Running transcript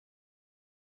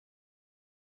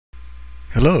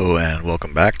Hello and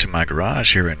welcome back to my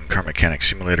garage here in Car Mechanic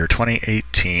Simulator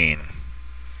 2018.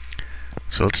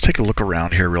 So let's take a look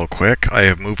around here real quick. I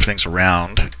have moved things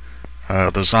around.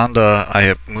 The Zonda I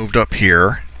have moved up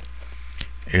here.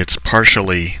 It's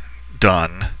partially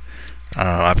done.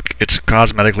 It's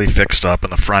cosmetically fixed up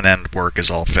and the front end work is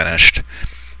all finished.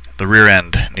 The rear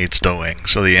end needs doing,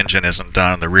 so the engine isn't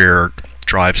done. The rear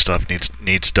drive stuff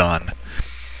needs done.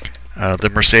 The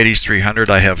Mercedes 300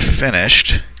 I have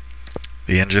finished.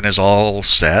 The engine is all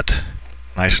set,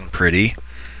 nice and pretty.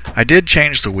 I did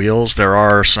change the wheels. There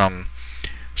are some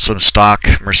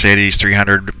stock Mercedes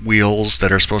 300 wheels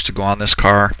that are supposed to go on this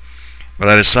car, but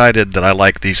I decided that I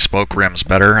like these spoke rims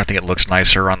better. I think it looks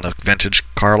nicer on the vintage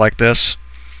car like this,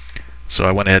 so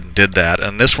I went ahead and did that.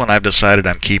 And this one I've decided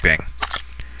I'm keeping.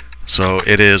 So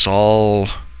it is all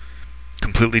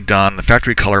completely done. The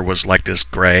factory color was like this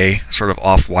gray, sort of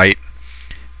off-white.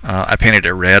 I painted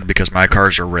it red because my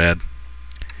cars are red.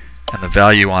 And the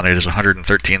value on it is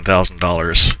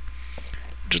 $113,000,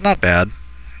 which is not bad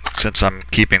since I'm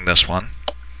keeping this one.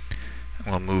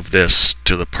 We'll move this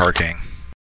to the parking.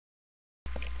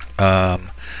 The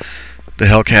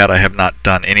Hellcat I have not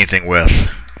done anything with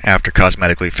after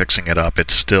cosmetically fixing it up.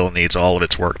 It still needs all of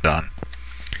its work done.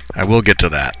 I will get to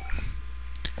that,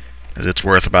 because it's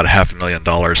worth about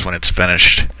 $500,000 when it's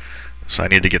finished. So I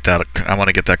need to get that. I want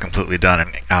to get that completely done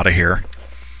and out of here.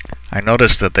 I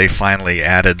noticed that they finally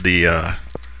added the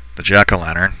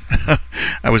jack-o'-lantern.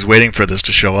 I was waiting for this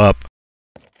to show up.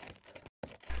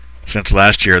 Since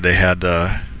last year they had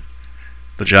the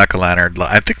jack-o'-lantern.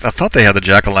 I thought they had the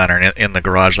jack-o'-lantern in the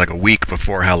garage like a week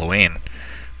before Halloween,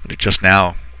 but it just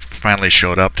now finally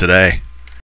showed up today.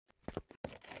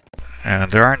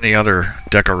 And there aren't any other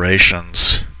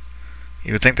decorations.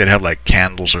 You would think they'd have like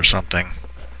candles or something.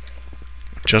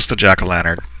 Just the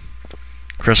jack-o'-lantern.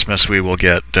 Christmas we will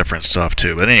get different stuff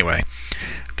too. But anyway,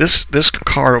 this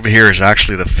car over here is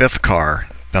actually the 5th car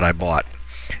that I bought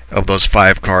of those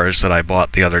 5 cars that I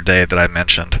bought the other day that I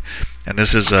mentioned. And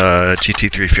this is a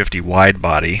GT350 wide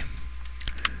body.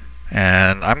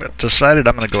 And I've decided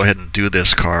I'm going to go ahead and do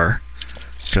this car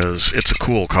because it's a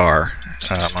cool car.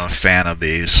 I'm a fan of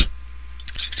these.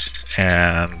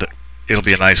 And it'll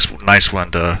be a nice one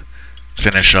to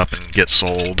finish up and get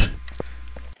sold.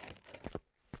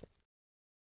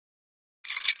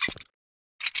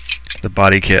 The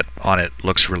body kit on it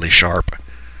looks really sharp.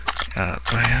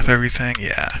 Do I have everything?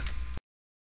 Yeah.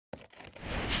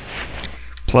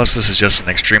 Plus, this is just an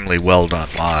extremely well done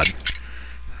mod,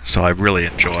 so I really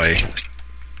enjoy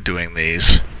doing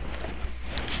these.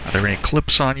 Are there any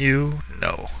clips on you?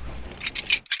 No.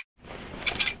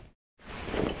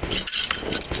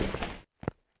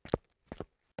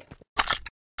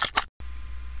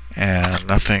 And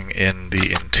nothing in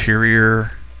the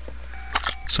interior.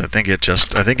 So I think it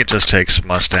just takes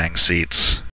Mustang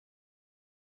seats.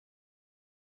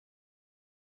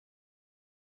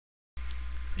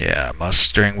 Yeah,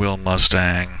 steering wheel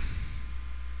Mustang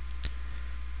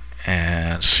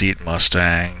and seat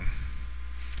Mustang,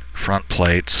 front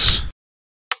plates.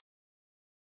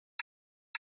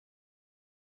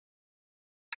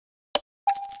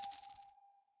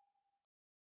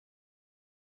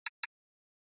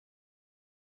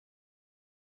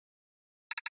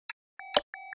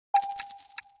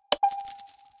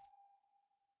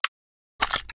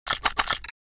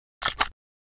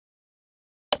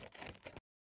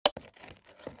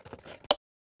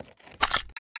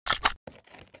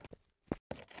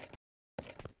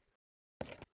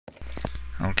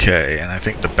 Okay, and I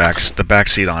think the back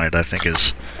seat on it I think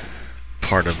is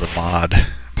part of the mod,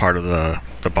 part of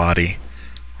the body,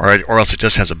 or else it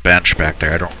just has a bench back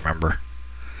there. I don't remember.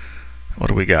 What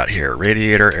do we got here?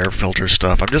 Radiator, air filter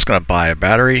stuff. I'm just gonna buy a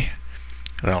battery.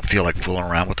 I don't feel like fooling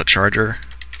around with the charger.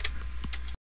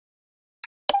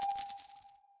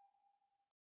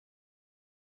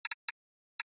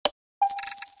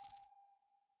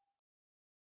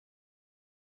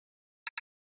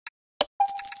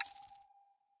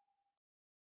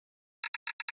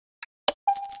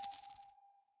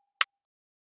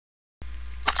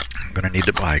 I'm gonna need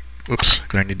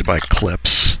to buy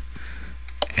clips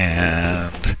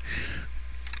and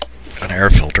an air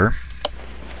filter.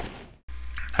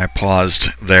 I paused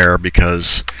there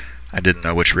because I didn't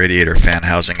know which radiator fan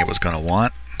housing it was going to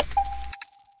want.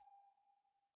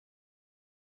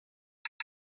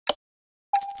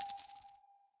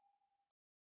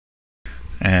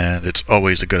 And it's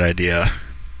always a good idea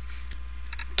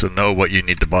to know what you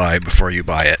need to buy before you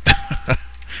buy it.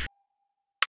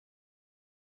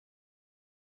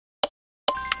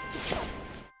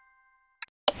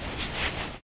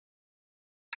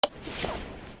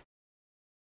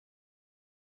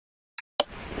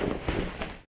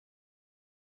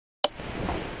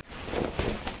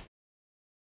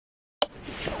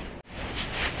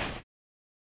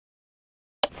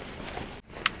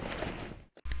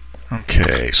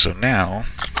 Okay, so now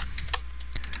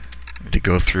I need to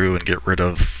go through and get rid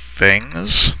of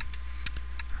things.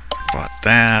 Bought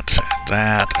that, and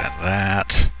that, and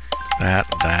that,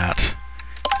 that, and that,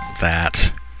 and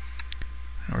that.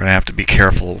 We're going to have to be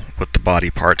careful with the body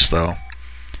parts, though.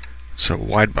 So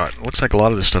wide body, looks like a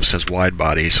lot of this stuff says wide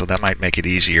body, so that might make it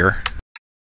easier.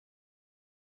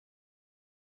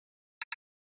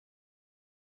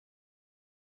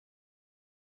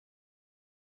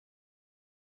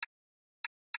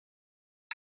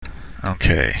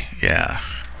 Okay, yeah.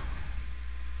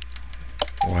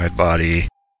 Wide body.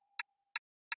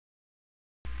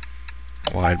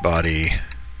 Wide body.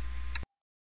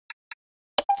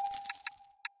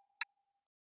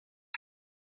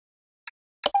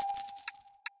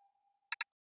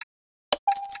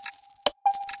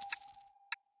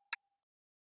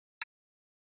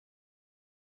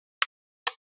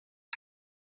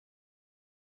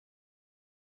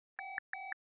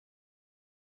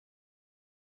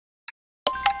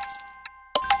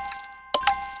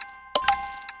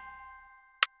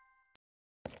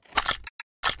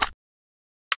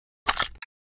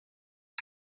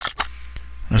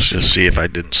 Let's just see if I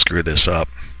didn't screw this up.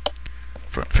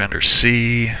 Front fender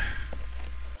C.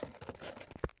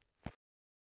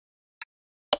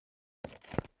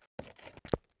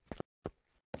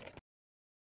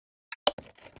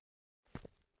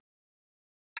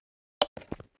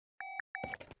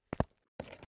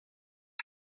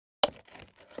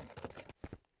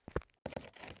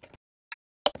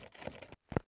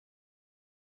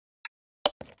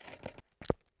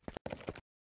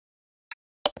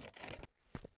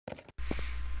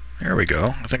 There we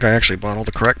go. I think I actually bought all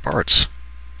the correct parts.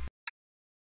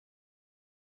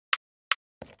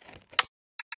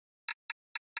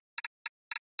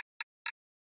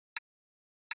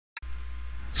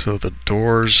 So the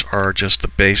doors are just the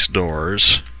base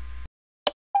doors.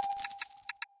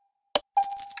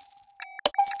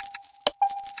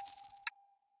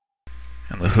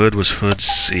 And the hood was hood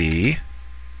C.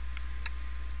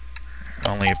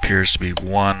 Only appears to be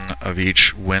one of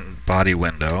each body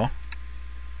window.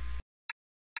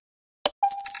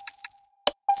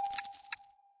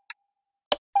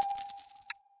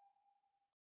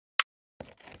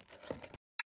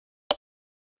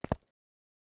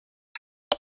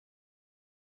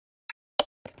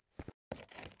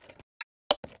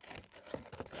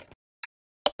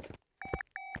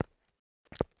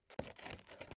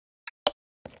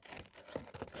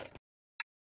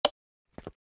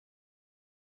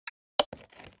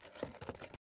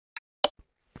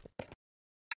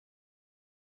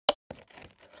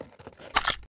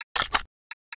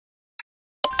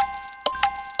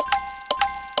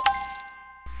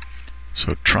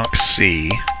 So trunk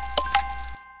C.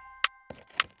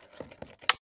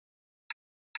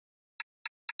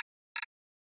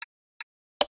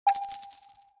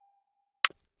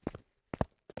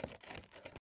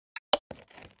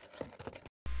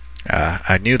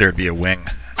 I knew there'd be a wing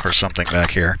or something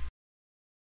back here.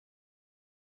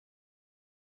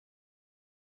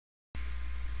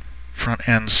 Front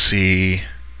end C.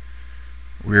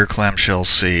 Rear clamshell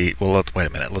C. Well, wait a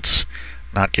minute. Let's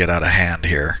not get out of hand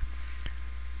here.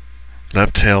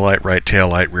 Left tail light, right tail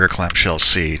light, rear clamshell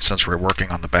C, since we're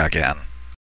working on the back end.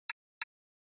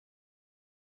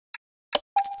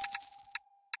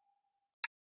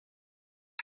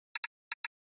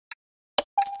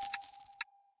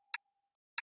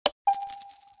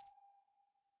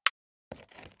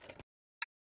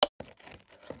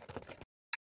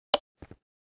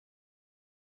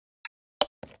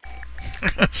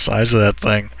 Size of that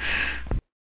thing.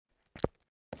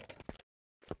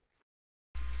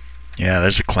 Yeah,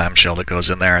 there's a clamshell that goes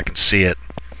in there. I can see it.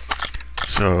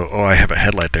 So, oh, I have a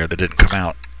headlight there that didn't come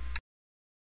out.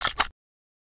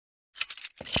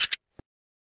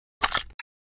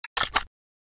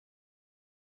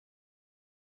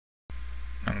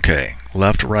 Okay,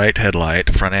 left, right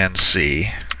headlight, front end C,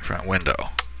 front window.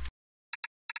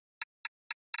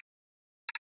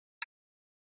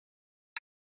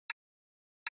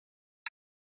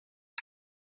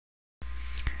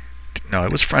 No,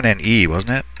 it was front end E,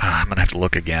 wasn't it? I'm going to have to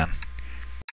look again.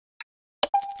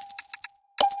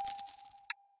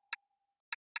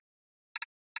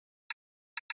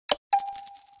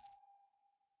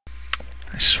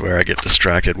 I swear I get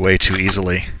distracted way too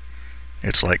easily.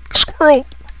 It's like, squirrel!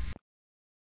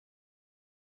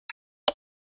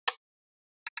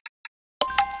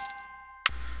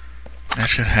 That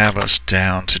should have us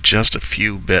down to just a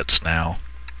few bits now.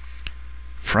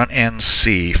 Front end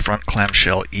C, front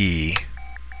clamshell E.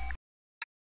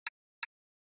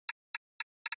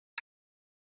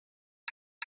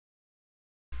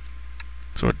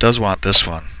 So it does want this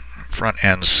one. front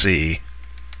end C,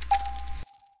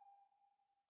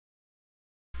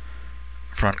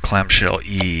 front clamshell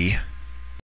E,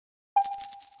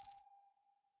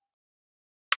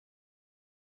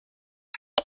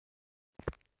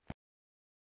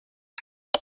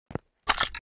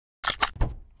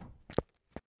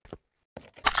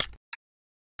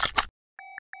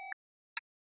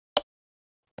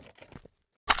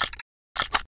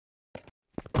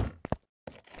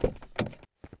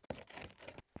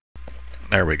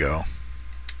 there we go.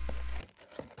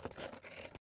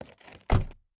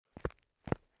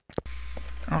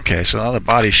 Okay, so now the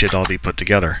body should all be put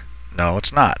together. No,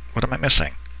 it's not. What am I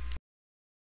missing?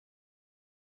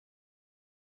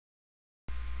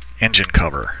 Engine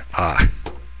cover. Ah.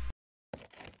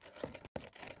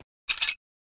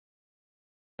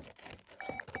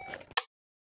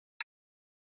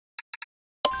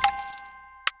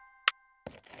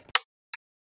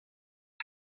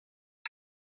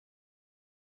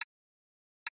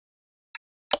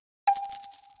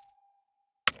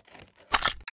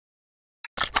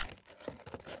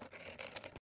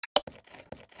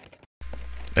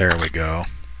 There we go.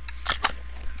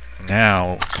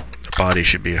 Now the body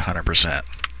should be 100%.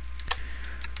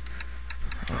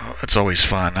 Oh, it's always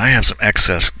fun. I have some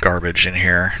excess garbage in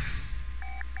here.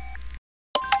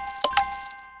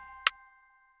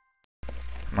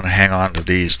 I'm going to hang on to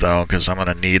these though, because I'm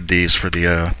going to need these for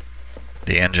the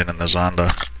engine and the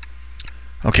Zonda.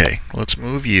 Okay, let's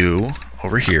move you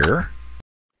over here.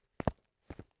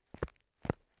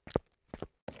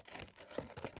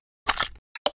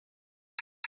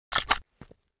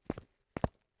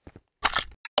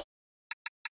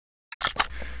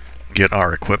 Get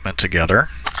our equipment together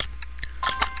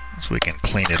so we can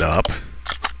clean it up.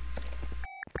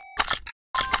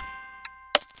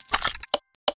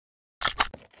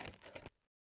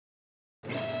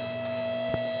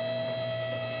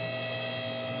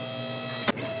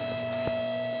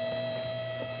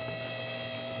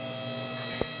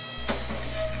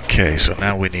 Okay, so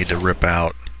now we need to rip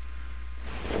out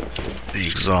the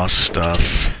exhaust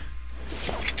stuff,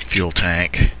 fuel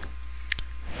tank,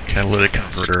 catalytic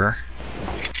converter.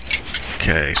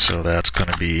 Okay, so that's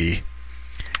going to be...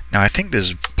 Now I think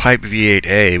this pipe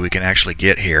V8A we can actually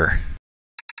get here.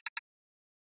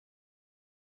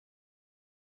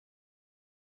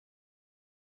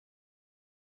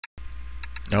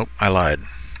 Nope, I lied.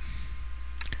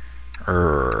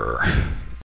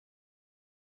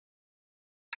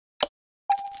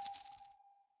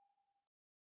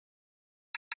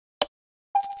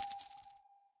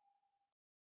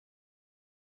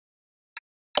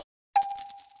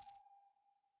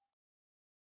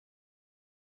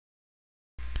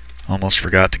 Almost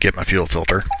forgot to get my fuel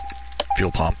filter,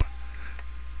 fuel pump,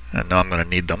 and now I'm going to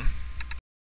need them.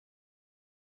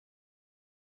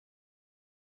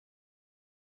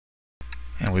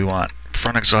 And we want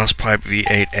front exhaust pipe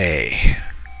V8A.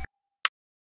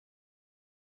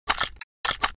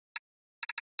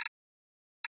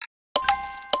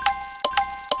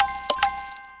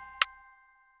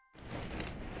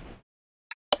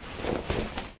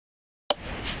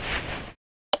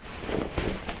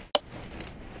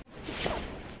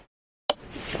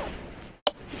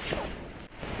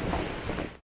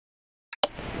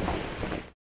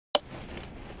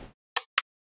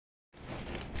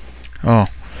 Oh,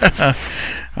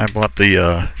 I bought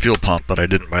the fuel pump, but I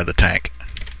didn't buy the tank.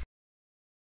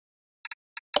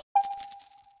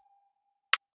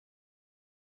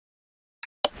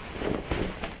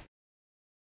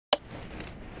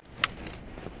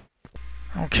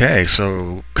 Okay,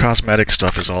 so cosmetic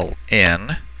stuff is all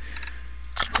in.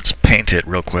 Let's paint it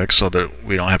real quick so that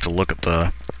we don't have to look at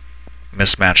the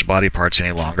mismatched body parts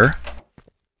any longer.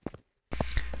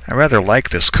 I rather like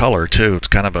this color too. It's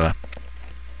kind of a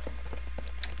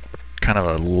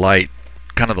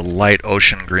light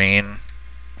ocean green.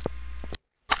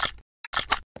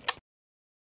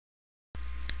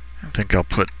 I think I'll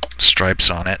put stripes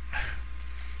on it.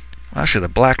 Actually, the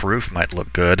black roof might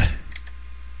look good.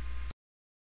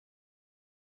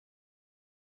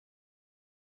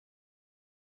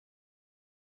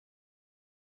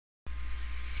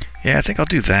 Yeah, I think I'll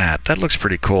do that. That looks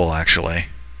pretty cool, actually.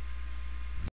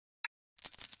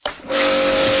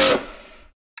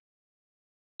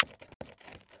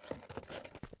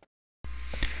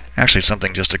 Actually,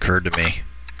 something just occurred to me.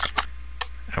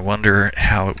 I wonder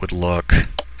how it would look.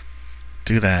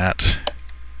 Do that,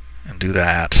 and do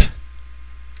that.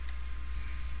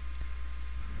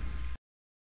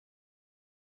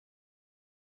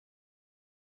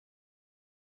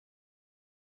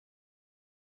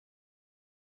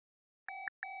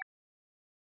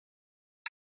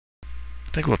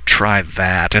 I think we'll try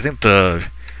that. I think the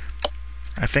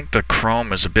I think the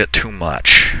chrome is a bit too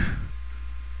much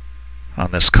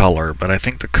on this color, but I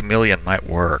think the chameleon might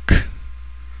work.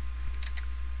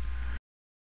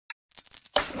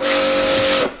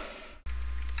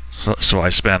 So I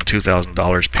spent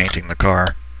 $2,000 painting the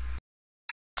car.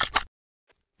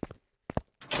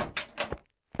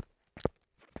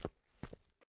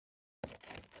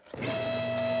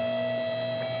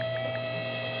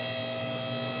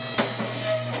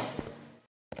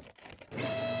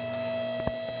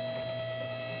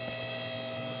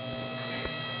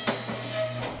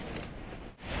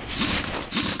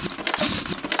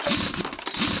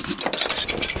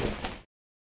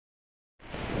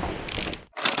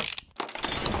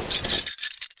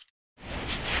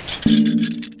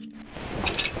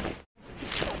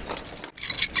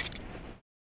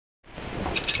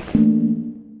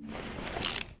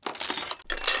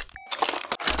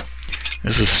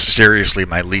 This is seriously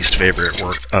my least favorite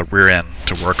rear end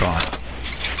to work on,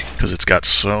 because it's got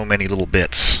so many little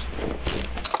bits.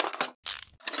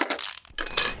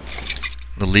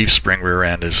 The leaf spring rear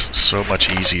end is so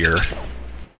much easier.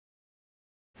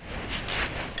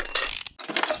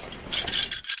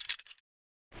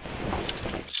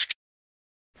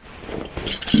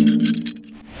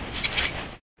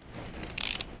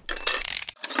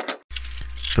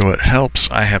 Though it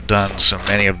helps I have done so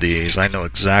many of these, I know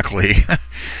exactly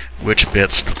which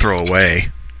bits to throw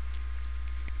away.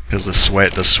 Because the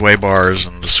sway bars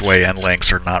and the sway end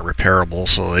links are not repairable,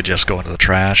 so they just go into the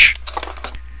trash.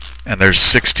 And there's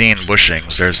 16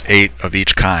 bushings, there's 8 of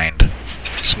each kind,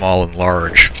 small and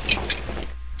large.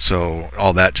 So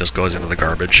all that just goes into the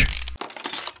garbage.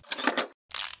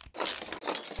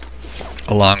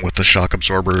 Along with the shock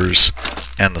absorbers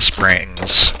and the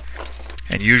springs.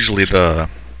 And usually the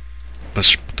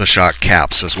shock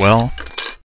caps as well.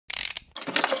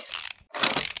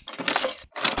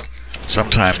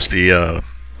 Sometimes the I'm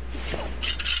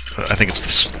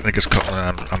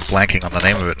blanking on the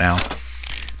name of it now,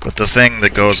 but the thing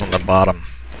that goes on the bottom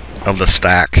of the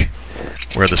stack,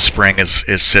 where the spring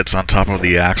sits on top of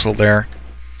the axle there.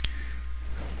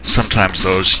 Sometimes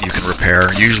those you can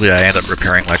repair. Usually I end up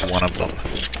repairing like one of them.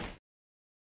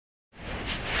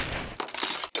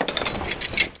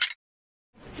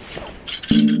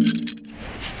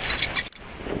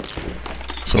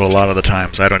 So a lot of the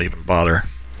times I don't even bother.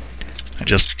 I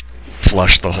just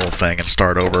flush the whole thing and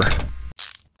start over.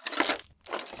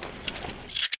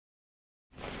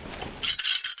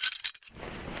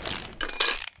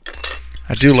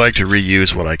 I do like to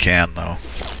reuse what I can, though.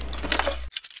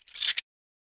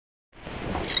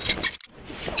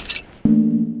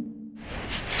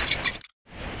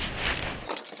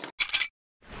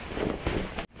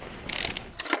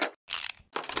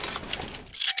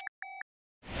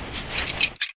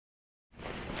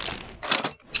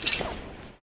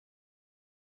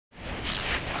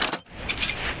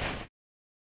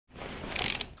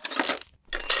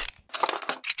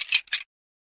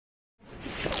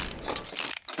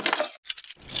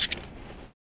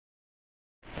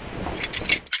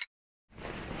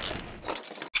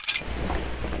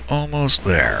 Almost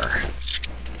there.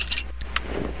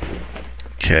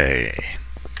 Okay.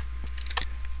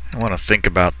 I want to think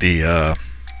about the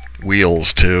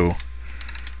wheels too,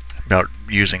 about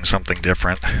using something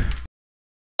different.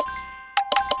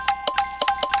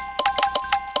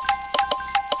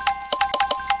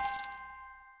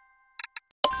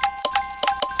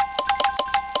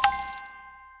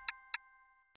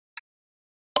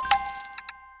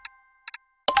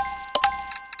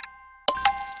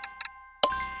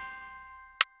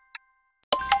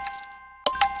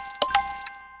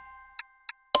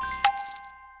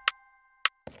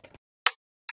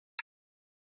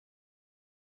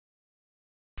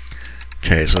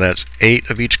 Okay, so that's 8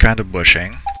 of each kind of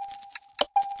bushing.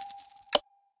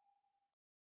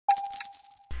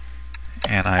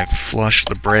 And I've flushed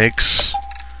the brakes,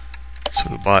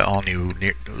 so we buy all new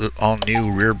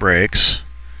rear brakes.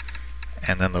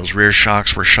 And then those rear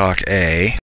shocks were shock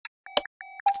A.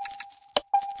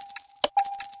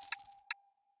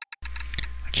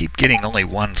 I keep getting only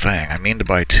one thing. I mean to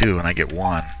buy 2 and I get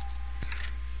 1. I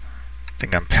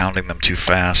think I'm pounding them too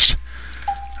fast.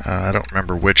 I don't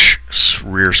remember which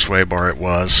rear sway bar it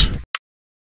was.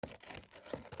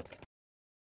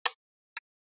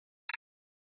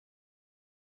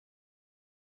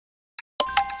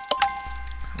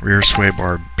 Rear sway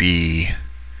bar B.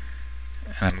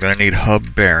 And I'm going to need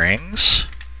hub bearings.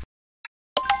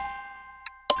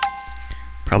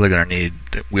 Probably going to need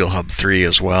the wheel hub 3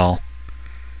 as well.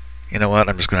 You know what?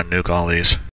 I'm just going to nuke all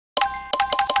these.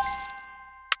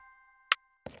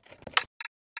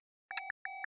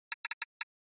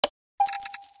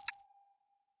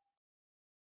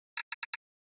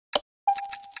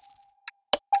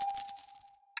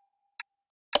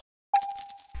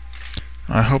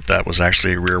 I hope that was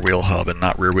actually a rear wheel hub and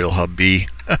not rear wheel hub B.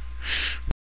 What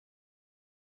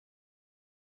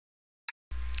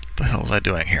the hell was I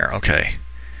doing here? Okay.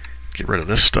 Get rid of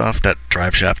this stuff. That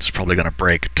drive shaft is probably going to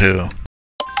break too.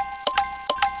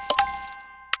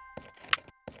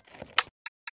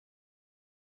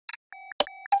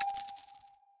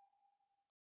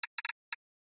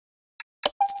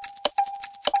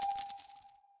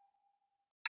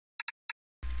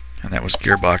 And that was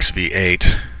gearbox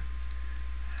V8.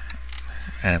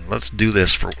 And let's do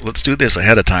this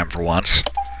ahead of time for once.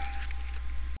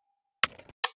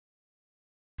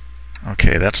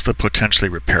 Okay, that's the potentially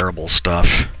repairable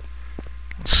stuff.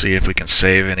 Let's see if we can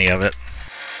save any of it.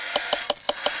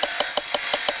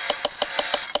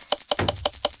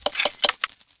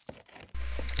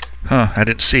 Huh, I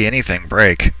didn't see anything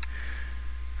break.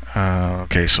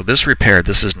 Okay, so this repaired,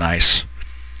 this is nice.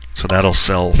 So that'll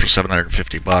sell for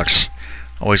 750 bucks.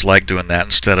 Always like doing that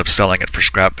instead of selling it for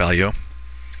scrap value.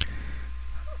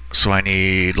 So I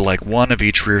need like one of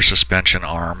each rear suspension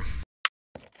arm.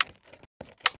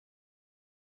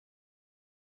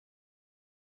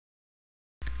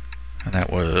 And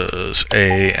that was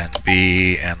A and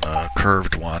B and the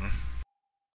curved one.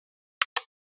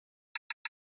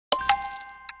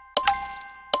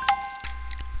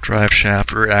 Drive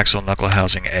shaft, rear axle knuckle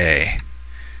housing A.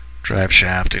 Drive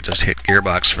shaft, it just hit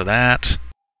gearbox for that.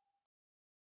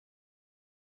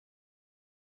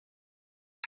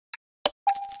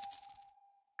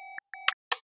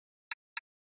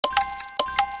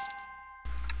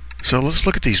 So let's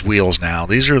look at these wheels now.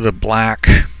 These are the black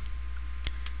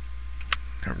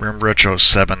Rim Retro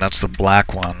 7, that's the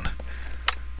black one.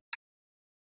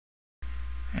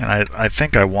 And I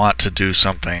think I want to do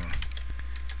something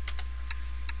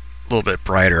a little bit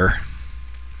brighter.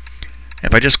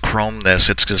 If I just chrome this,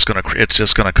 it's just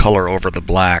gonna color over the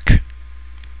black,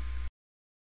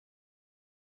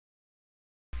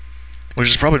 which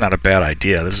is probably not a bad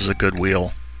idea. This is a good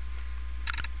wheel.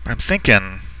 I'm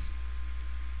thinking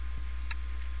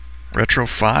Retro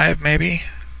 5 maybe.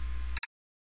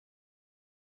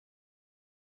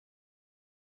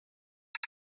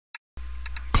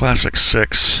 Classic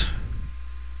 6.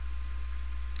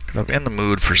 I'm in the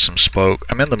mood for some spoke.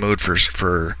 I'm in the mood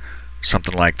for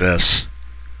something like this.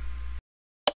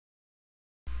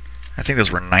 I think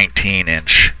those were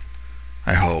 19-inch.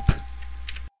 I hope.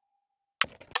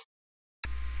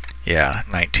 Yeah,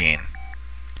 19.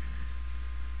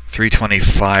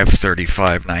 325,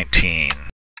 35, 19.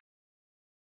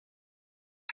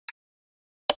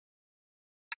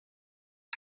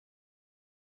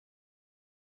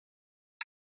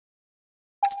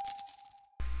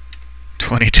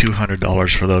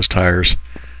 $2,200 for those tires.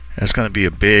 That's going to be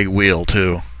a big wheel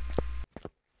too.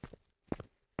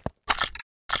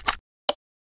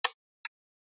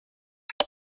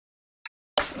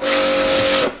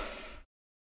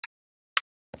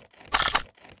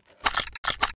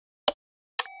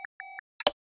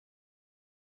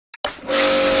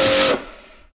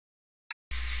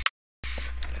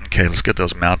 Okay, let's get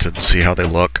those mounted and see how they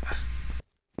look.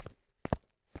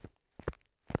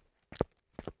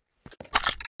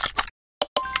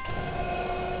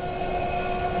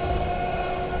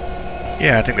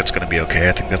 Yeah, I think that's going to be okay.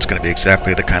 I think that's going to be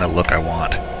exactly the kind of look I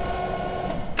want.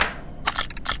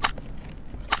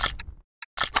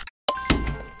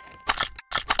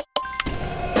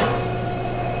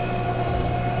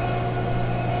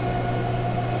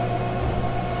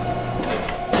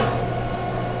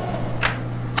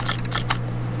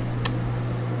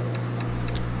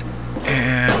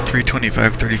 And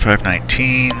 325, 35,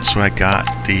 19, so I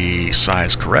got the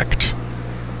size correct.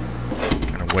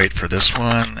 Wait for this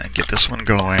one and get this one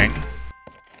going.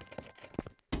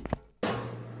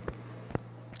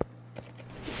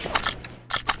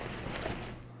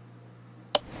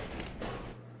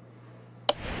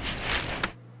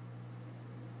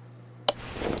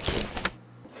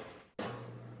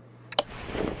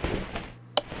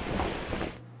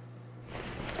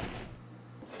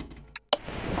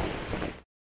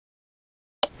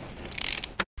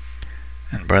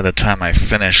 And by the time I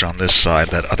finish on this side,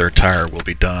 that other tire will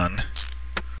be done.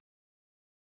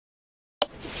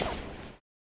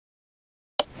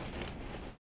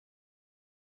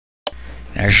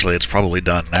 Actually, it's probably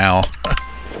done now.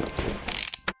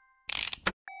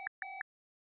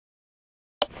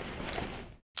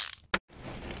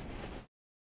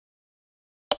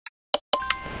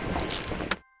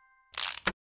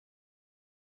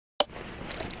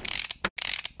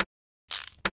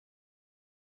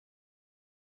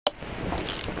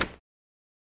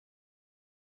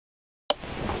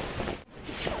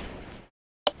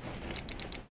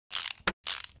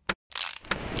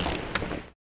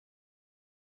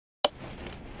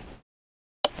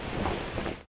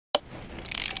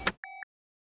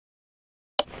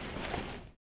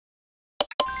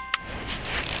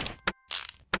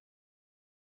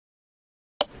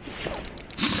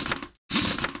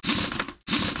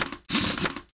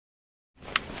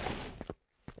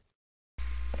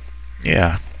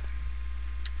 Yeah.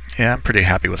 Yeah, I'm pretty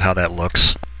happy with how that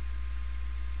looks.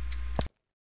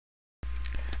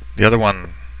 The other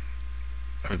one,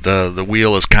 the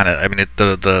wheel is kind of, I mean,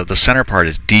 the center part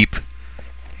is deep,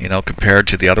 you know, compared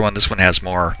to the other one. This one has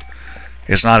more.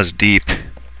 It's not as deep,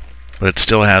 but it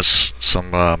still has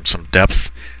some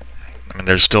depth. I mean,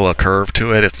 there's still a curve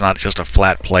to it. It's not just a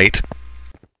flat plate.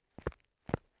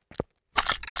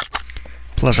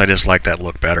 Plus, I just like that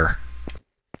look better.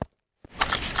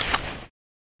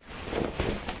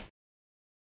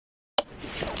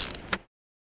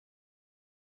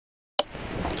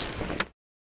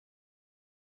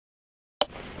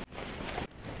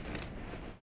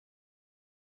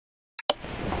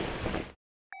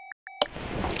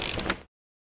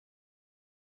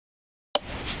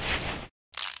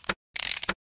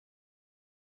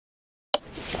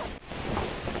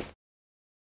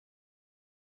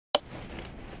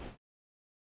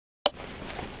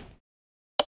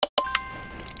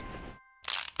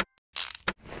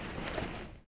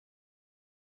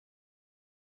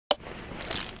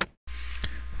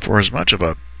 For as much of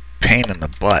a pain in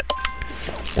the butt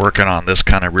working on this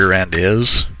kind of rear end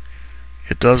is,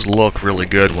 it does look really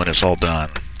good when it's all done.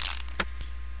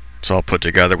 It's all put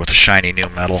together with a shiny new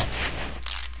metal.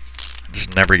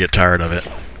 Just never get tired of it.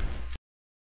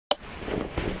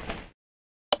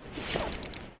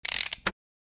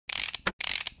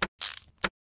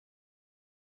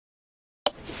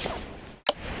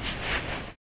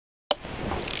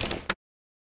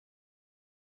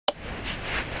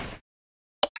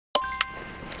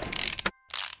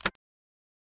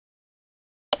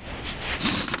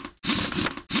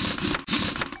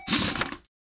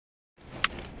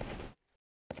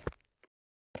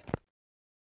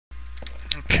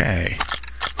 Okay,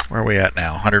 where are we at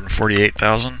now?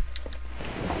 148,000?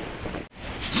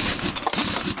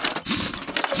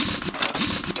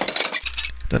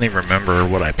 Don't even remember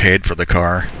what I paid for the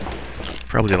car.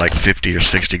 Probably like 50 or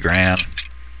 60 grand.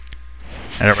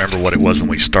 I don't remember what it was when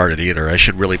we started either. I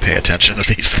should really pay attention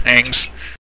to these things.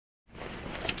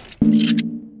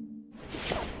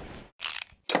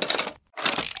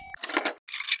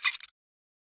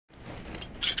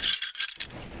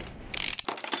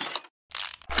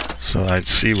 So I'd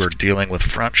see we're dealing with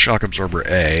front shock absorber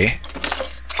A.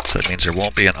 So that means there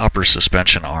won't be an upper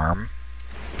suspension arm.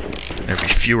 There'll be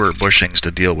fewer bushings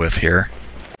to deal with here.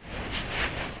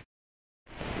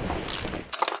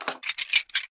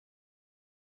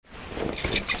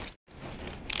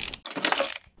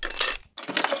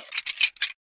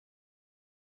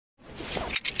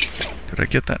 Did I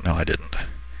get that? No, I didn't.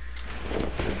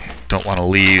 Don't want to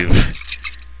leave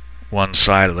one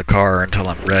side of the car until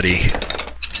I'm ready.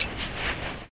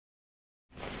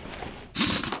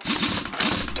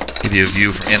 Give you a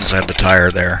view from inside the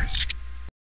tire there.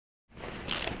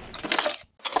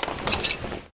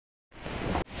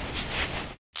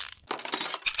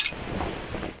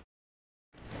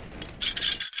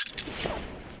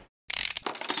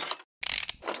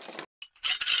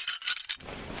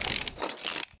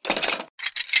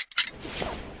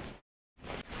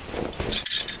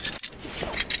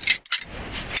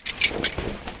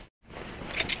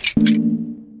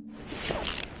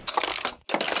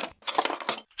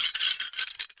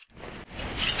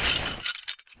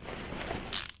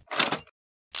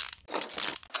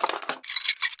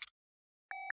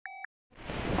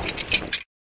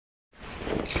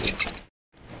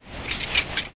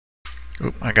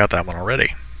 Oop, I got that one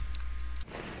already.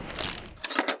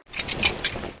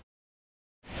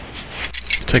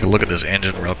 Let's take a look at this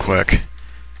engine real quick.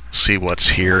 See what's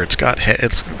here. It's got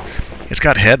heads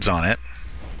on it.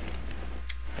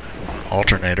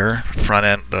 Alternator, front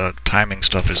end, the timing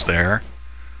stuff is there.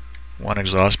 One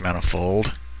exhaust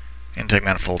manifold. Intake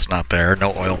manifold's not there.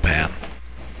 No oil pan.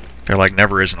 There like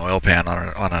never is an oil pan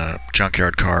on a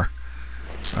junkyard car.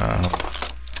 I'm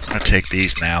gonna take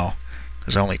these now.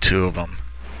 There's only two of them.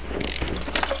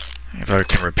 If I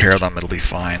can repair them, it'll be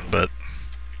fine, but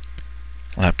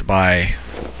I'll have to buy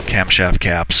camshaft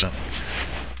caps and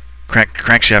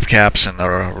crankshaft caps and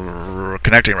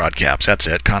connecting rod caps. That's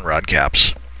it, con rod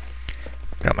caps.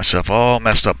 Got myself all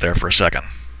messed up there for a second.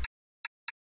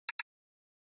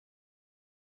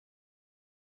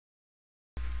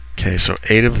 Okay, so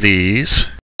 8 of these.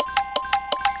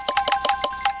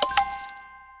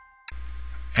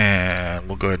 And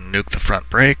we'll go ahead and nuke the front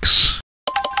brakes.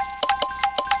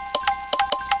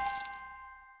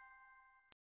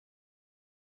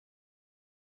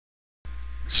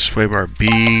 Sway bar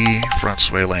B, front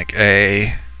sway link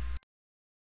A.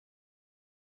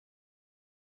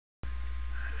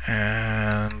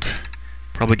 And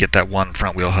probably get that one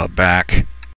front wheel hub back.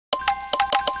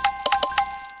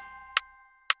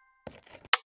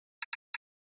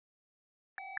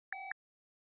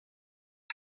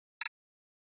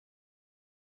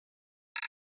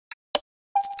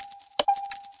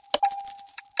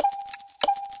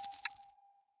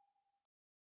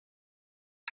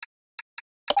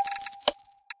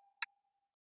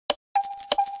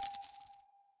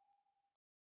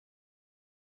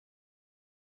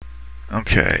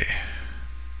 Okay.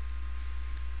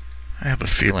 I have a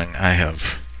feeling I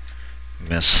have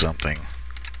missed something.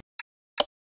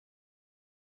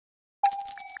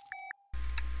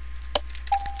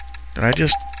 Did I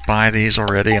just buy these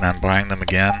already and I'm buying them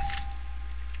again?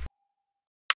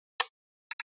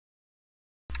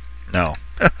 No.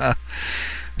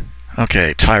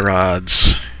 Okay, tie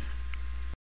rods.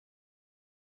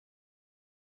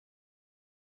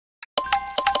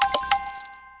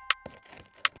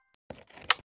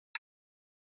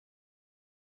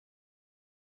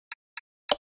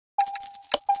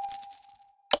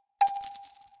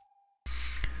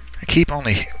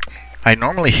 I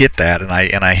normally hit that and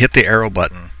I hit the arrow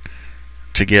button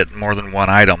to get more than one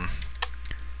item,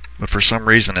 but for some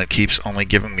reason it keeps only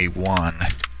giving me one.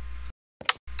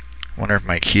 Wonder if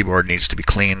my keyboard needs to be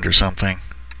cleaned or something.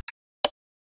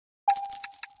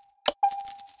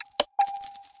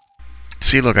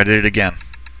 See, look, I did it again.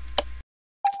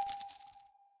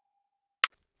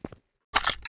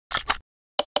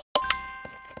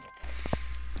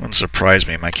 Wouldn't surprise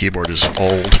me, my keyboard is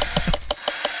old.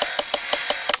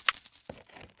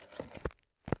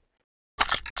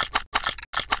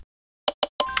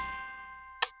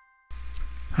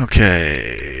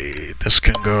 Okay, this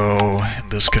can go,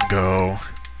 and this can go.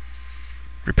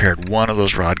 Repaired one of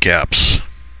those rod caps.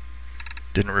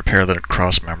 Didn't repair the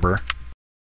cross member.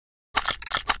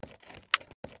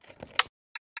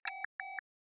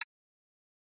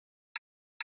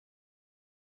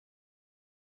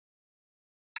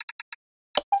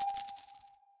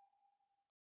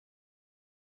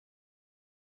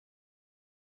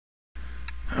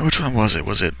 Which one was it?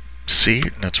 Was it C?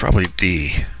 No, it's probably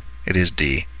D. It is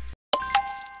D.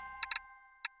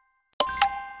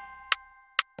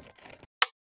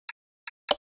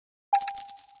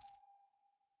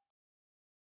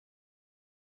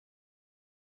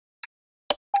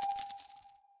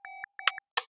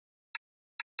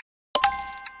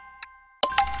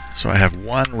 So I have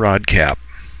one rod cap.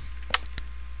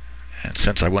 And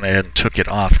since I went ahead and took it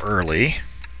off early,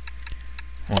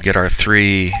 we'll get our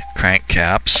 3 crank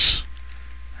caps,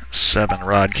 7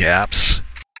 rod caps,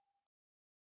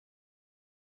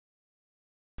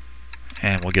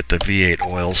 and we'll get the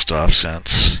V8 oil stuff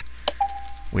since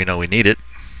we know we need it.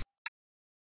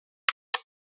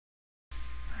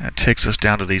 That takes us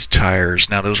down to these tires.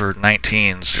 Now those are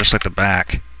 19s, just like the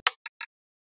back.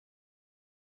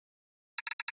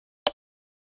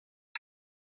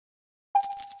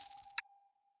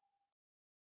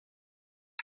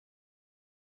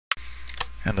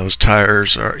 And those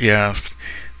tires are, yeah,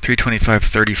 325,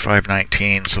 35,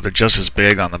 19, so they're just as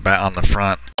big on the back, on the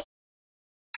front.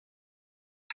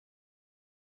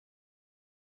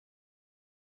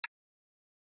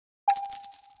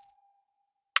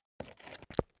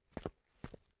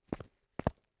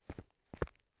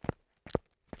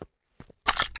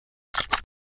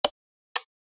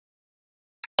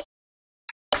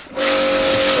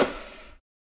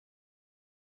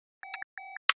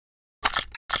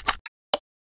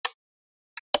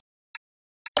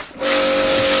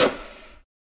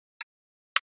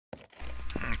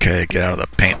 Okay, get out of the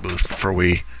paint booth before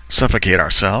we suffocate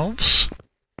ourselves.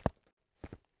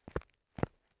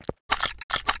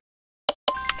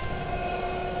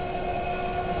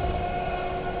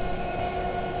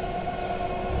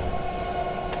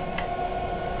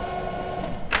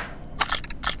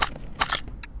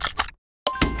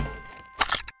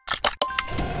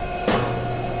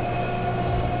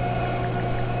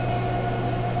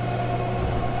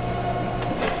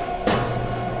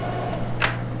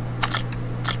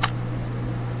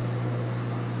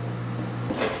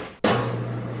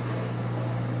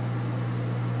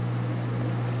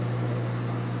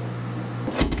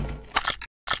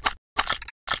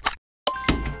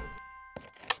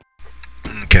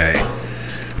 Okay,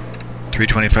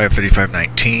 325, 35,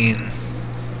 19.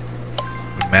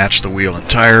 We match the wheel and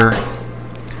tire,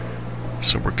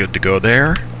 so we're good to go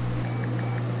there.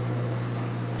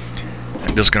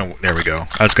 I'm just gonna, there we go.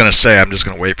 I was gonna say I'm just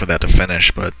gonna wait for that to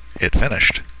finish, but it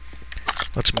finished.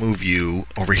 Let's move you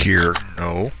over here.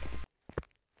 No.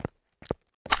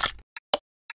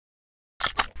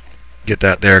 Get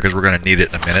that there because we're gonna need it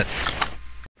in a minute.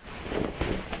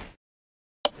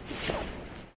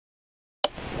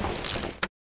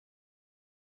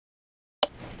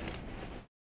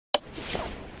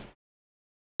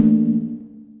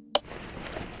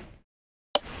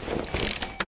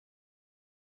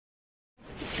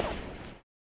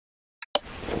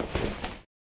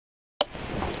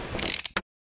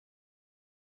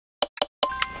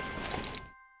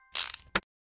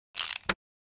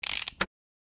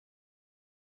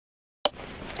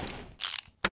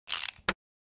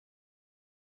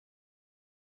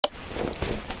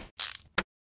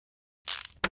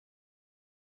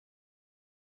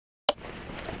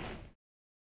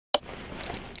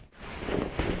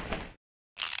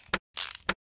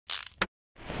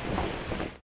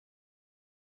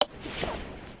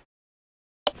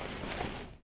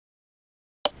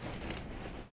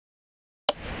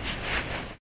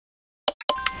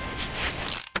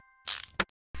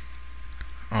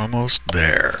 Almost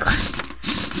there.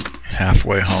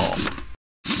 Halfway home.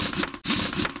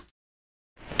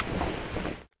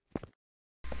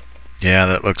 Yeah,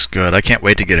 that looks good. I can't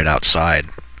wait to get it outside.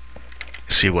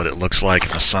 See what it looks like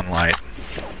in the sunlight.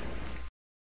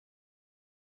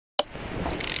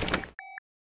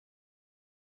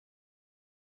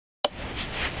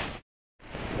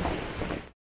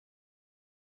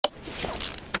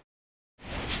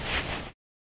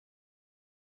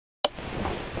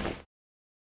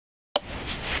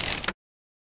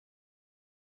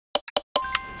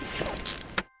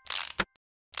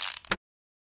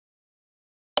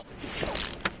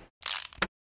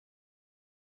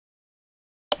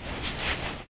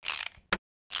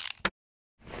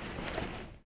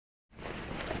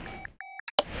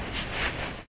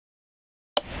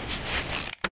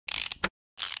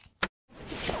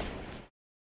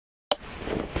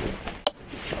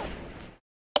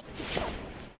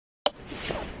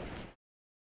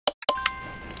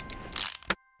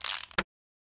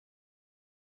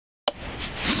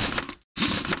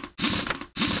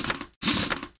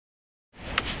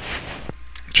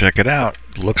 Check it out.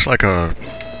 Looks like a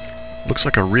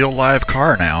real live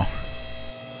car now.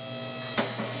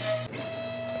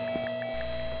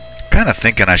 Kind of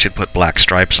thinking I should put black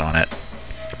stripes on it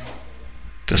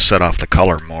to set off the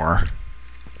color more.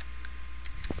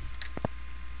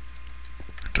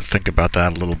 Have to think about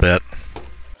that a little bit.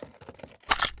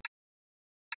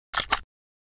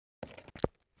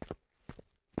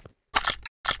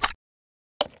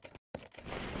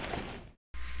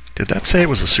 Did that say it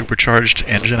was a supercharged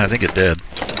engine? I think it did.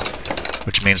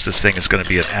 Which means this thing is going to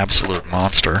be an absolute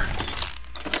monster.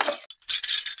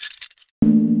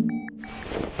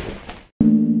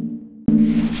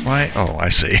 Why? Oh, I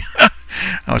see.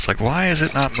 I was like, why is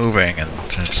it not moving? And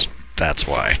that's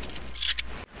why.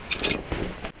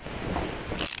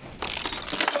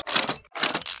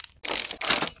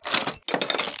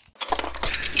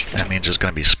 That means there's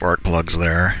going to be spark plugs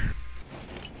there.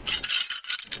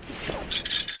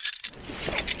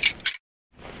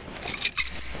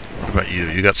 What about you?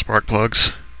 You got spark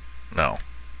plugs? No.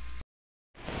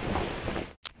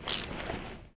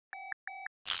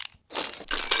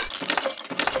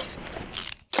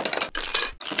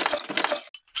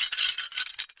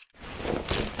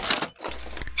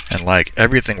 And like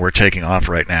everything we're taking off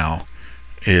right now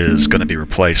is going to be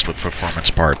replaced with performance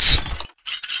parts.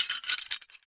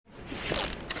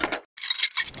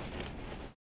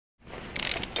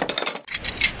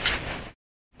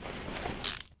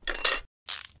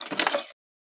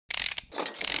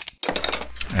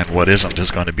 And what isn't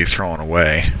is going to be thrown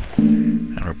away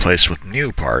and replaced with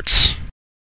new parts.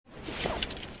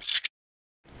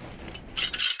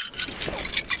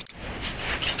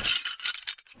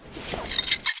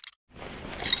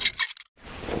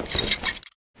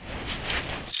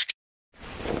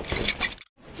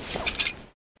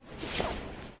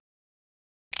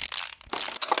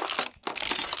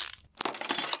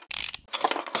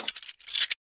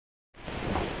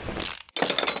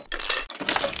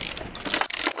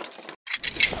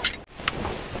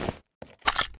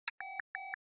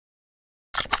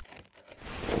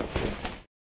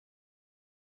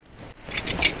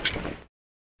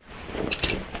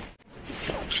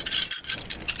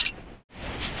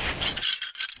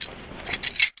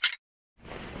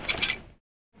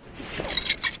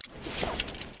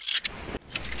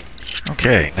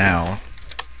 Okay, now,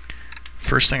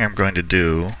 first thing I'm going to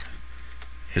do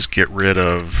is get rid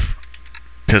of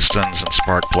pistons and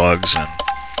spark plugs and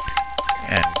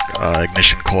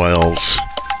ignition coils,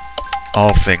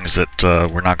 all things that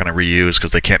we're not going to reuse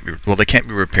because they can't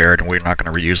be repaired, and we're not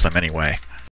going to reuse them anyway.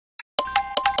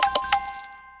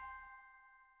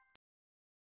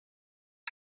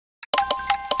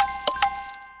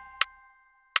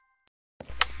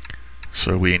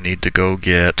 So we need to go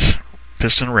get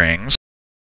piston rings.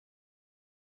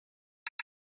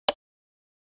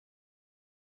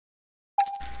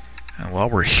 And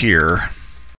while we're here,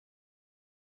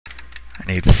 I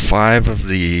need 5 of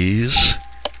these,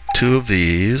 2 of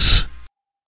these,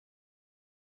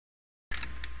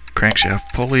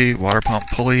 crankshaft pulley, water pump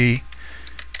pulley,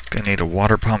 gonna need a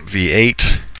water pump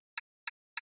V8,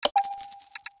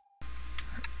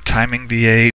 timing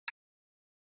V8,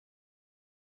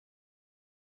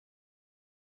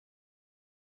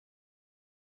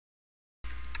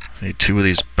 need 2 of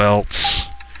these belts.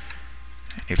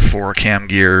 I need 4 cam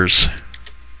gears.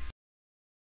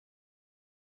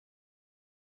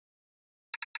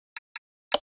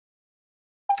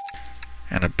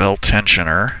 And a belt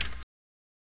tensioner.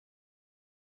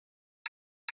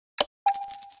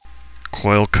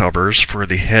 Coil covers for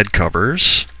the head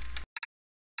covers.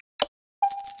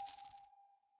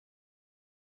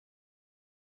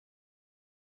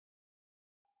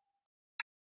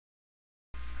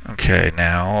 Okay,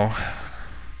 now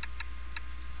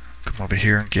come over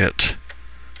here and get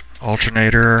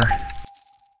alternator.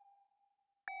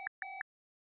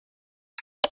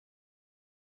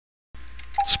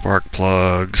 Spark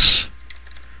plugs,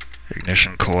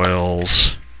 ignition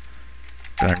coils.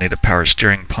 Gonna need a power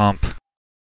steering pump.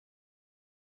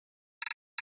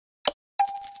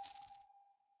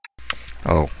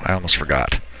 Oh, I almost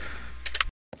forgot.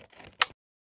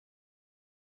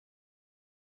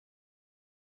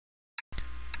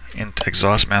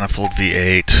 Exhaust manifold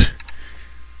V8.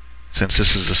 Since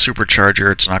this is a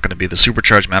supercharger, it's not going to be the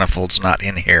supercharged manifold's not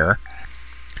in here.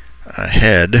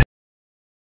 Head.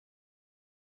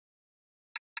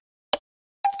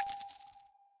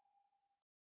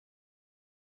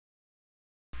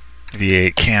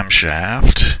 V8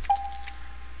 camshaft.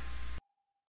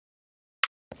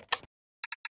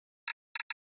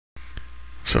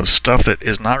 So stuff that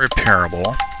is not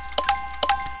repairable.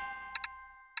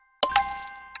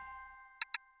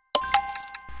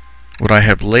 What I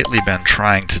have lately been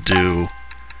trying to do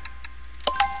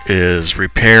is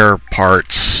repair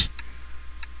parts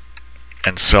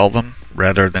and sell them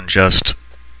rather than just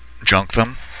junk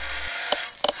them.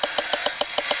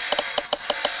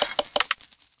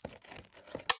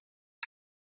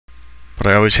 But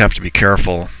I always have to be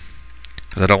careful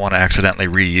because I don't want to accidentally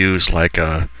reuse like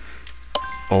a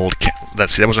old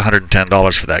that was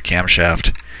 $110 for that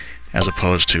camshaft as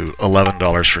opposed to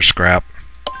 $11 for scrap.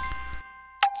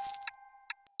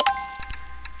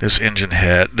 This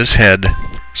head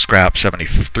scrap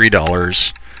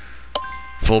 $73,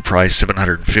 full price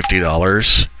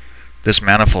 $750. This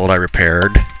manifold I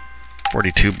repaired,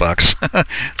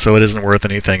 $42, so it isn't worth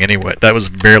anything anyway. That was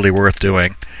barely worth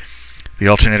doing. The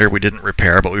alternator we didn't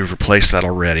repair, but we've replaced that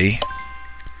already.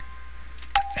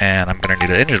 And I'm going to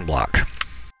need an engine block.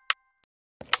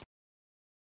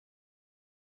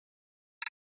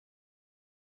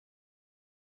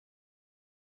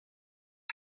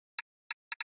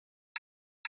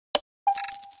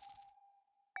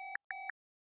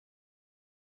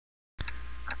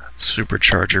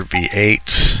 Supercharger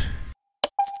V8.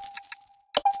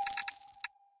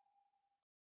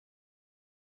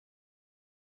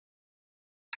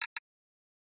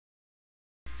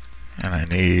 And I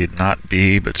need not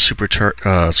B, but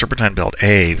serpentine belt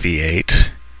A V8,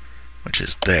 which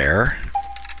is there.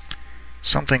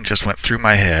 Something just went through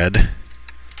my head.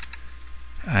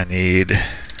 I need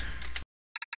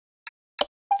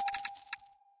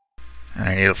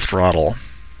a throttle.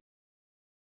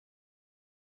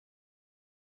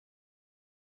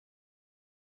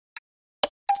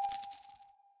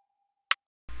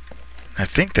 I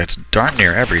think that's darn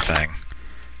near everything.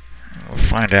 We'll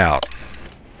find out.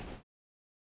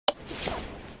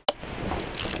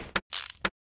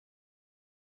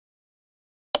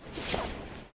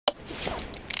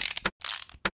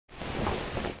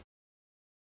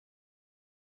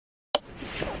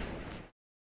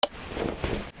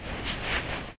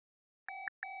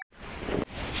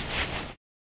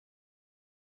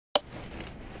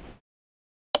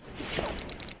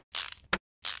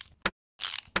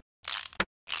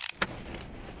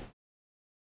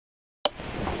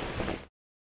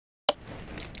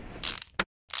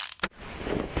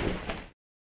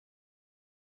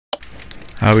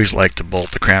 I always like to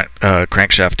bolt the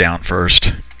crankshaft down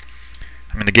first.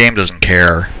 I mean, the game doesn't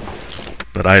care,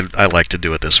 but I like to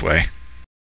do it this way.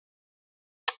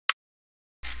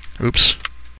 Oops.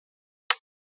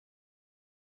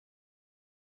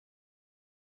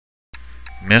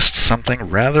 Missed something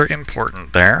rather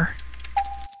important there.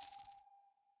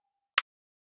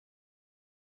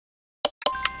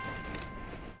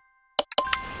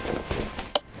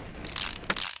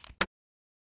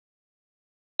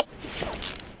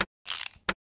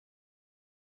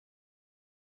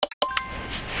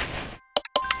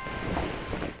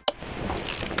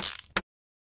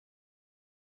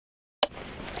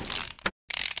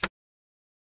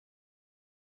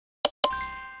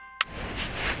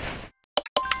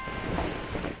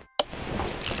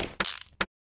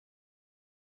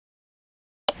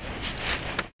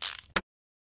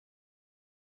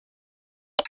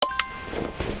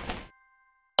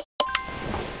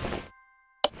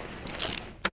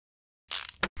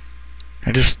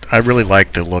 I really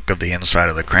like the look of the inside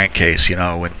of the crankcase, you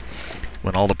know,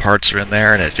 when all the parts are in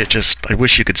there, and it just, I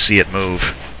wish you could see it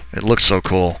move. It looks so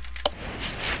cool.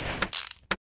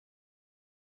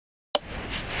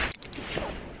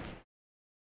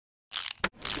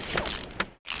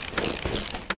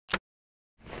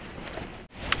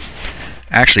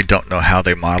 I actually don't know how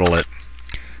they model it.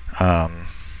 I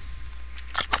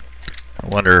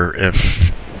wonder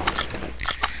if,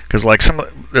 Because like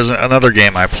there's another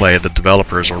game I play, the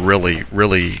developers are really,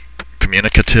 really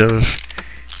communicative,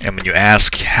 and when you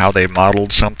ask how they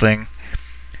modeled something,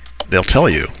 they'll tell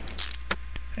you.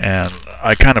 And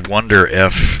I kind of wonder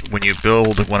if when you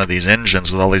build one of these engines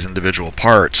with all these individual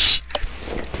parts,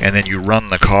 and then you run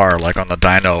the car like on the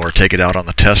dyno or take it out on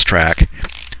the test track,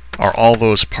 are all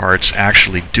those parts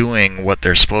actually doing what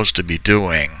they're supposed to be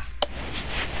doing?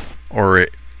 Or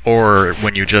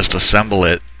when you just assemble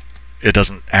it, it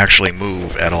doesn't actually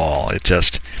move at all. It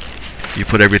just, you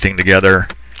put everything together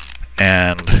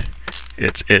and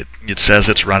it says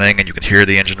it's running, and you can hear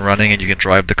the engine running and you can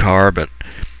drive the car, but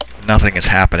nothing is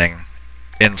happening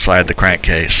inside the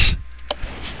crankcase.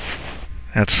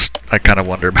 I kind of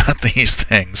wonder about these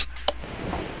things.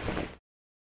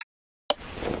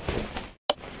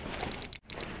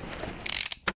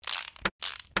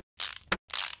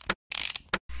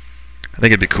 I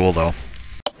think it'd be cool though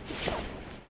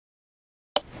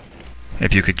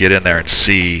if you could get in there and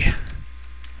see,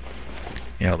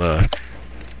 you know, the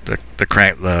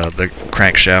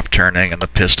crankshaft turning and the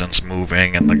pistons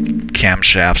moving and the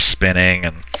camshaft spinning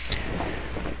and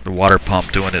the water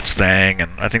pump doing its thing,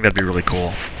 and I think that'd be really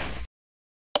cool.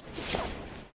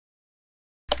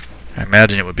 I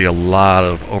imagine it would be a lot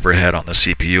of overhead on the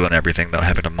CPU and everything, though,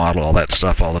 having to model all that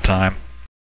stuff all the time.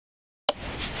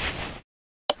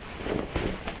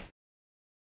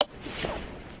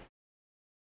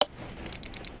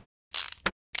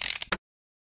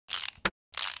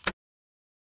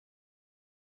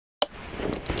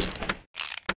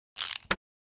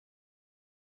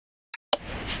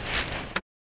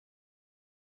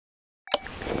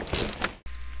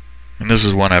 And this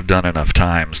is one I've done enough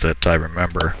times that I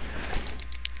remember,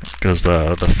 because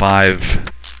the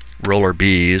 5 roller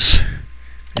bees,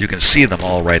 you can see them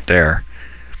all right there.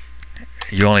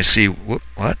 You only see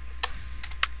what?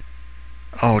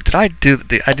 Oh, did I do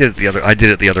I did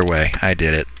it the other way. I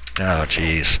did it. Oh,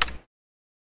 jeez.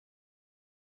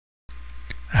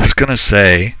 I was gonna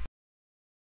say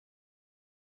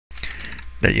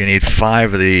that you need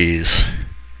 5 of these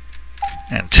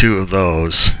and 2 of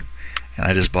those. And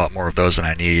I just bought more of those than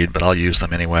I need, but I'll use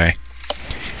them anyway.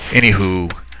 Anywho,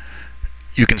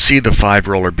 you can see the 5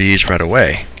 roller bees right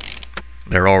away.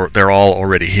 They're all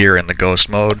already here in the ghost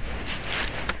mode.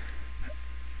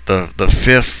 The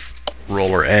 5th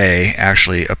roller A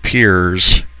actually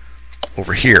appears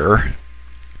over here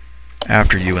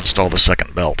after you install the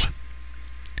second belt.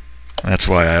 That's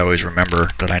why I always remember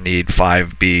that I need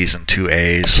 5 Bs and 2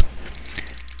 As.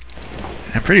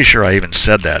 I'm pretty sure I even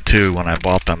said that too when I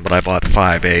bought them, but I bought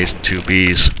 5 A's and 2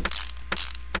 B's.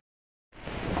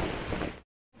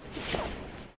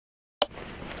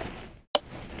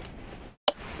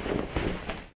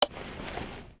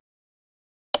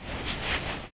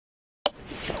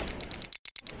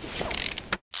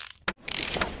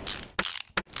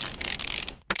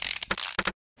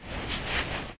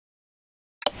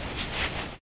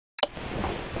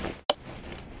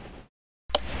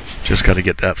 Just got to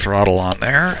get that throttle on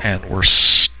there, and we're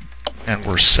set.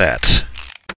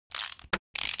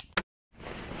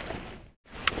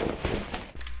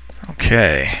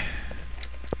 Okay.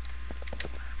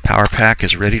 Power pack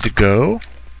is ready to go.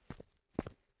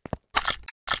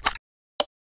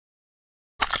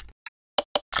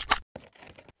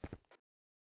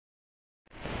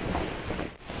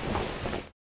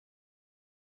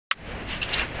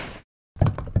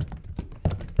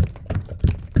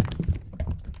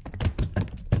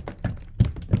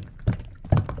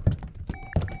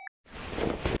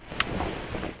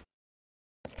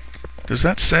 Does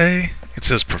that say? It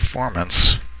says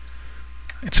performance.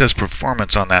 It says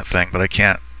performance on that thing, but I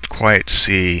can't quite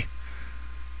see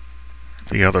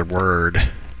the other word.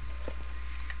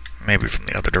 Maybe from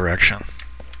the other direction.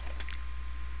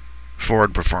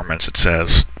 Forward performance, it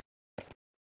says.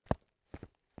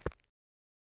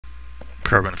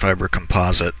 Carbon fiber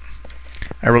composite.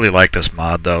 I really like this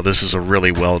mod, though. This is a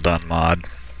really well done mod.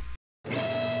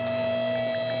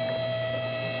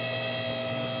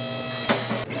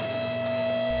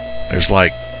 There's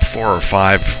like 4 or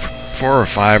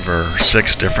 5 or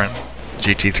 6 different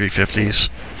GT350s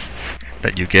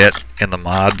that you get in the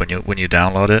mod when you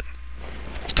download it.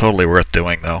 It's totally worth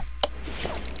doing, though.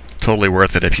 Totally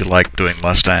worth it if you like doing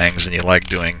Mustangs and you like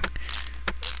doing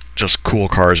just cool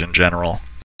cars in general.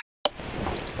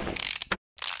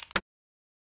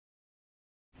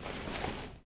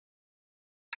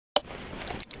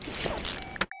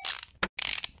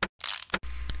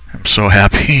 I'm so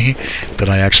happy that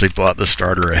I actually bought the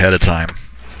starter ahead of time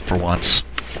for once,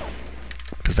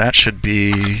 because that should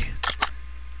be,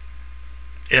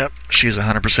 yep, she's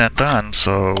 100% done,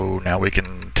 so now we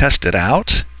can test it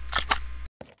out.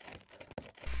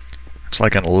 It's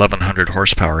like an 1100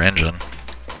 horsepower engine.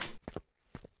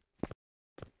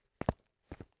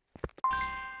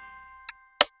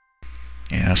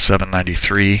 Yeah,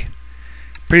 793.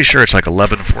 Pretty sure it's like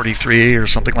 1143 or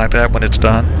something like that when it's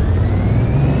done.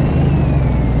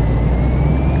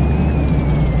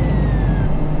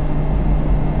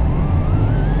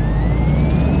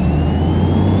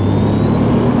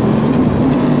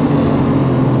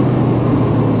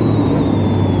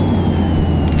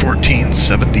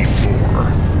 $1,474.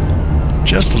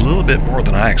 Just a little bit more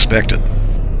than I expected.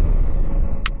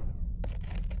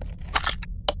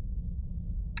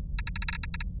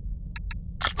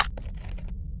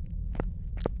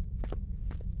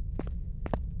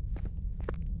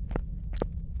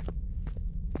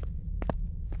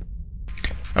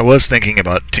 I was thinking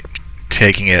about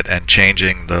taking it and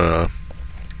changing the.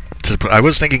 I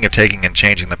was thinking of taking and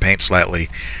changing the paint slightly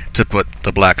to put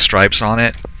the black stripes on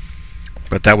it,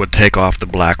 but that would take off the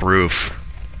black roof.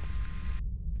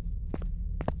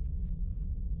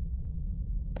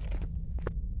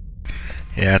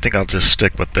 Yeah, I think I'll just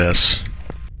stick with this.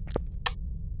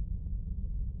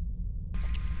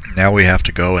 Now we have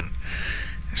to go and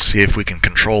see if we can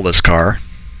control this car.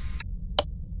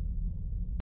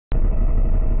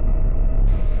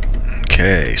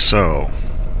 Okay, so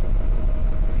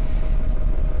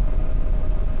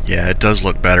yeah, it does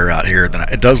look better out here than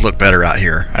it does look better out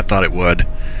here. I thought it would.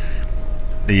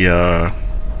 I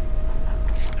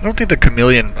don't think the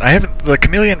chameleon. The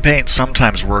chameleon paint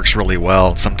sometimes works really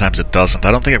well, sometimes it doesn't.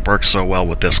 I don't think it works so well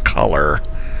with this color.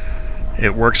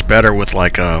 It works better with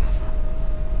like a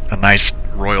nice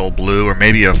royal blue or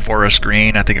maybe a forest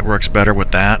green. I think it works better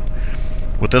with that.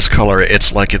 With this color,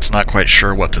 it's like it's not quite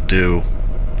sure what to do.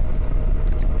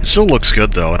 It still looks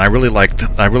good though, and I really like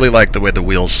the way the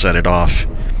wheels set it off.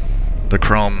 The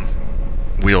chrome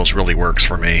wheels really works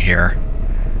for me here.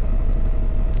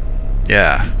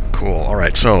 Yeah, cool. All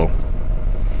right, so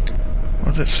what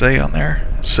does it say on there?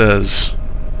 It says.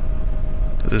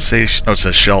 Does it say? Oh, it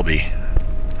says Shelby.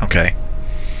 Okay,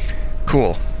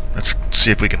 cool. Let's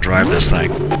see if we can drive this thing.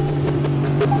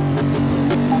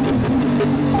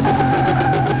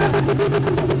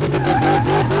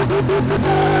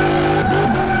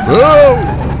 Whoa!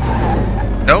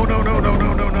 No, no, no, no,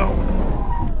 no, no, no.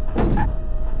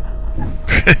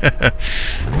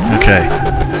 Okay.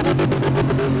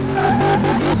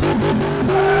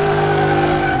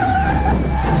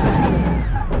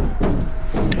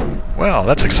 Well,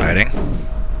 that's exciting.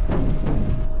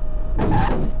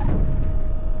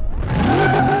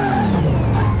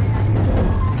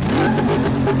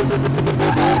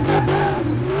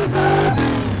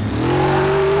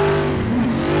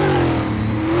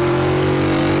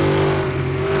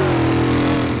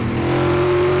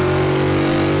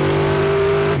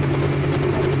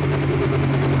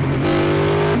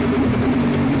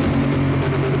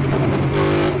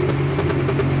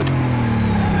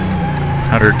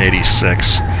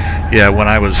 $186. Yeah,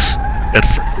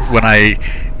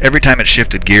 every time it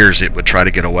shifted gears, it would try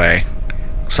to get away.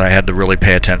 So I had to really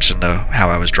pay attention to how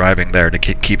I was driving there to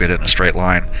keep it in a straight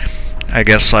line. I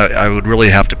guess I would really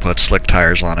have to put slick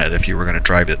tires on it if you were going to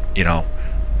drive it, you know,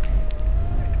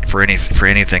 for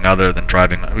anything other than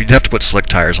driving. You'd have to put slick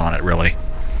tires on it, really,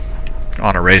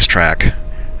 on a racetrack,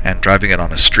 and driving it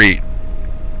on a street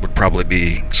would probably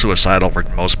be suicidal for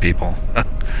most people.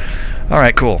 All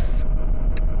right, cool.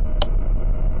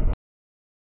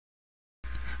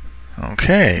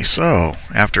 Okay, so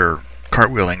after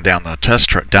cartwheeling down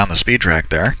the speed track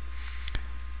there,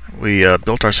 we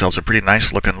built ourselves a pretty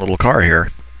nice looking little car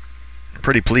here. I'm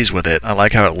pretty pleased with it. I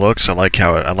like how it looks. I like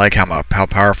how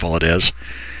powerful it is.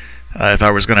 If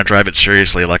I was going to drive it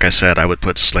seriously, like I said, I would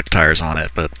put slick tires on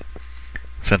it. But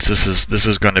since this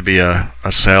is going to be a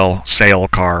sale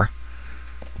car,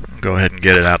 I'll go ahead and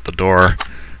get it out the door.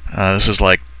 This is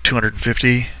like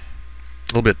 250, a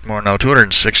little bit more. No,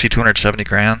 260, 270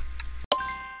 grand.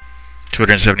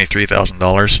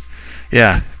 $273,000.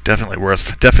 Yeah, definitely worth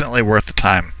the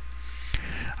time.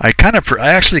 I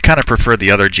actually kind of prefer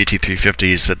the other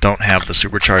GT350s that don't have the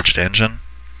supercharged engine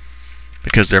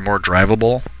because they're more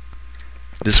drivable.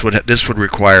 This would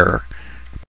require,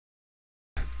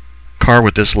 a car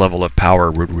with this level of power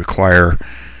would require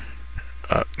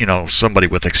you know, somebody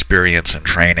with experience and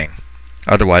training.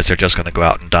 Otherwise, they're just going to go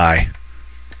out and die.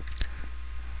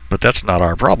 But that's not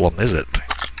our problem, is it?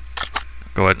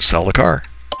 Go ahead and sell the car.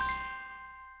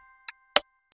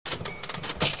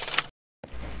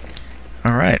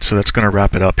 Alright, so that's going to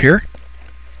wrap it up here.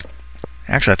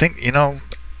 Actually, I think, you know,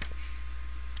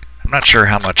 I'm not sure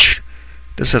how much.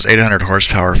 This says 800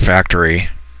 horsepower factory,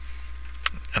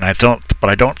 and I don't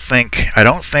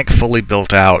think fully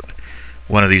built out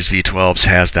one of these V12s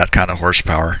has that kind of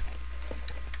horsepower.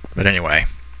 But anyway,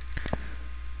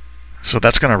 so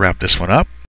that's going to wrap this one up.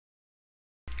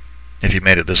 If you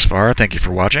made it this far, thank you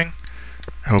for watching.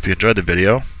 I hope you enjoyed the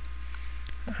video,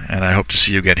 and I hope to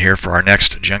see you again here for our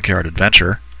next Junkyard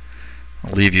adventure.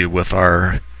 I'll leave you with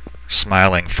our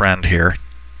smiling friend here.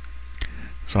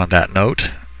 So on that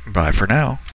note, bye for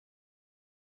now.